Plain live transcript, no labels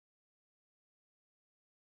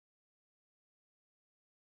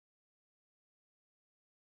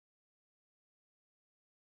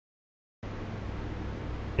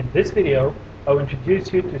In this video, I'll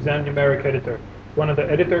introduce you to XamNumericEditor, one of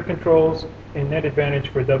the editor controls in NetAdvantage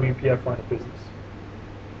for WPF line of business.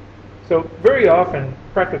 So very often,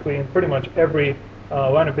 practically in pretty much every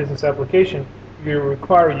line of business application, you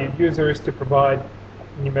require your users to provide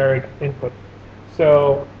numeric input.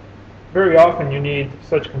 So very often you need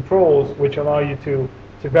such controls which allow you to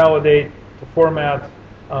validate, to format,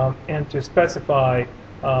 and to specify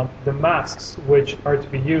the masks which are to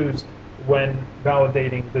be used when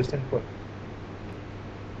validating this input.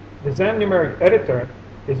 The XamNumericEditor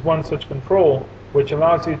is one such control which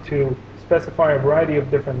allows you to specify a variety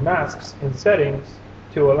of different masks in settings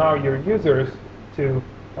to allow your users to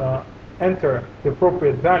enter the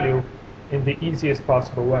appropriate value in the easiest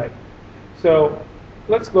possible way. So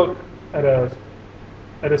let's look at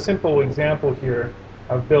a simple example here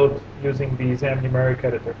I've built using the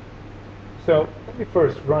XamNumericEditor. So let me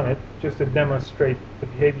first run it just to demonstrate the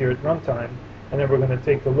behavior at runtime, and then we're going to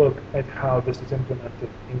take a look at how this is implemented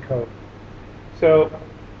in code. So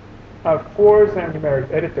I have 4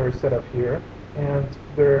 XamNumericEditors set up here, and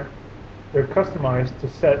they're customized to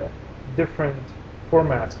set different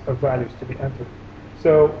formats of values to be entered.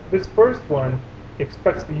 So this first one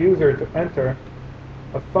expects the user to enter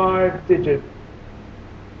a 5-digit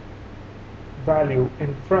value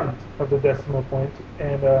in front of the decimal point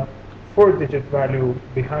and a 4-digit value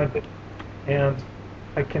behind it. And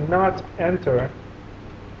I cannot enter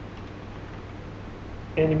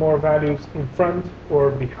any more values in front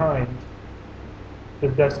or behind the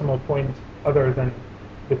decimal point other than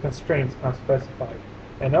the constraints I've specified.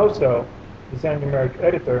 And also, the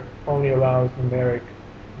XamNumericEditor only allows numeric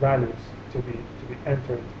values to be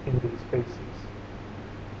entered in these spaces.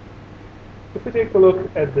 If we take a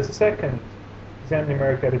look at the second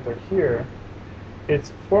XamNumericEditor here,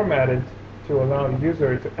 it's formatted to allow the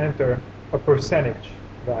user to enter a percentage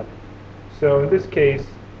value. So in this case,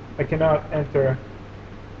 I cannot enter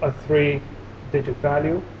a 3-digit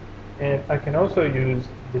value, and I can also use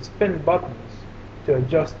the spin buttons to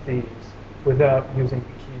adjust these without using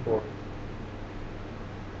the keyboard.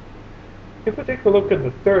 If we take a look at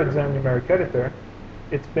the third XamNumericEditor,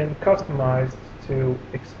 it's been customized to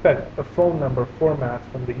expect a phone number format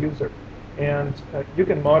from the user. And you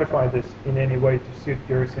can modify this in any way to suit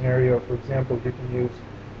your scenario. For example, you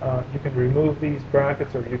can remove these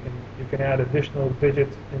brackets, or you can add additional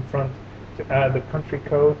digits in front to add the country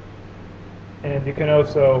code. And you can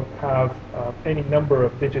also have any number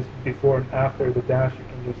of digits before and after the dash. You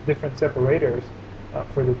can use different separators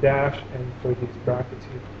for the dash and for these brackets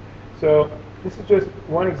here. So this is just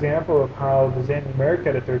one example of how the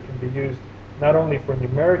XamNumericEditor can be used not only for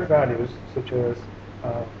numeric values, such as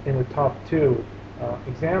in the top 2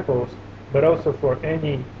 examples, but also for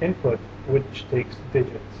any input which takes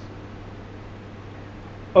digits.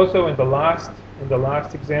 Also, in the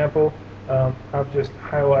last example, I've just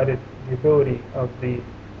highlighted the ability of the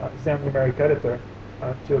XamNumericEditor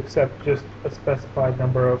to accept just a specified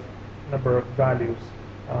number of values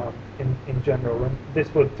in general, and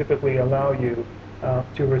this would typically allow you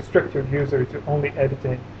to restrict your user to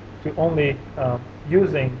only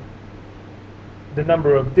using the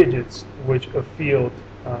number of digits which a field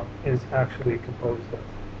is actually composed of.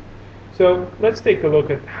 So let's take a look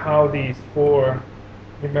at how these 4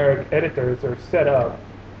 numeric editors are set up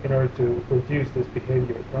in order to produce this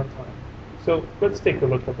behavior at runtime. So let's take a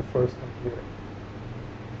look at the first one here.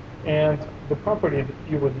 And the property that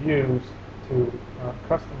you would use to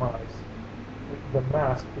customize the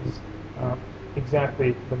mask is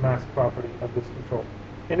exactly the mask property of this control.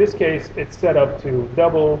 In this case, it's set up to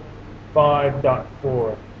double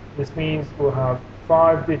 5.4. This means we'll have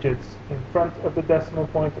 5 digits in front of the decimal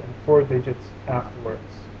point and 4 digits afterwards.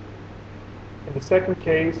 In the second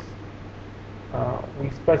case, we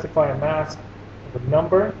specify a mask of a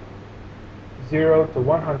number 0 to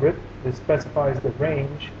 100. This specifies the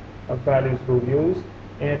range of values we'll use,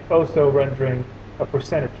 and also rendering a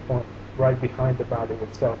percentage point right behind the value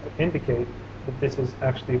itself to indicate that this is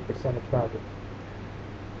actually a percentage value.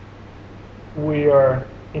 We are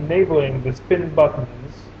enabling the spin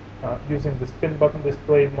buttons using the spin button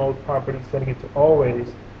display mode property, setting it to always,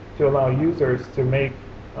 to allow users to make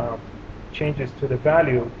changes to the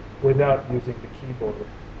value without using the keyboard.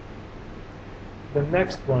 The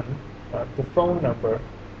next one, the phone number,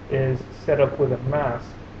 is set up with a mask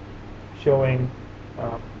showing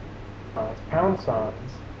pound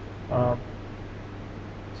signs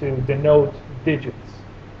to denote digits.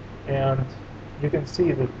 And you can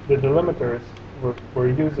see that the delimiters we're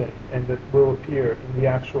using and that will appear in the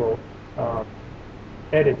actual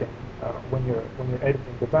editing when you're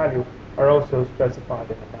editing the value are also specified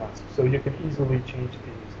in the mask. So you can easily change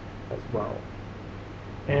these as well.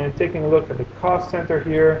 And taking a look at the cost center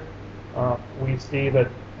here, we see that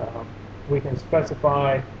we can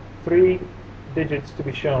specify 3 digits to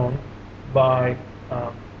be shown by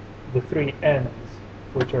the 3 N's,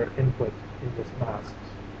 which are input in this mask.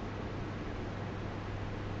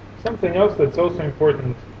 Something else that's also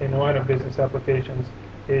important in line of business applications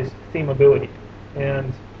is themability.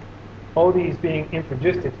 And all these being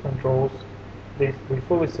infragistic controls, we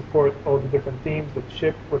fully support all the different themes that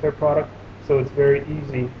ship with our product, so it's very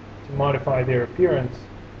easy to modify their appearance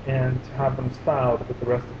and to have them styled with the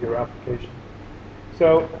rest of your application.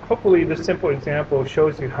 So hopefully this simple example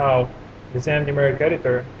shows you how the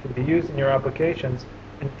XamNumericEditor can be used in your applications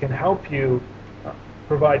and can help you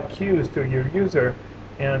provide cues to your user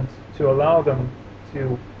and to allow them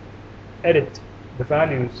to edit the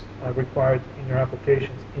values required in your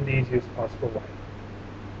applications in the easiest possible way.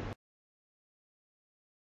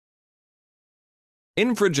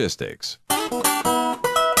 Infragistics.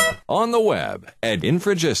 On the web at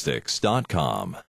infragistics.com.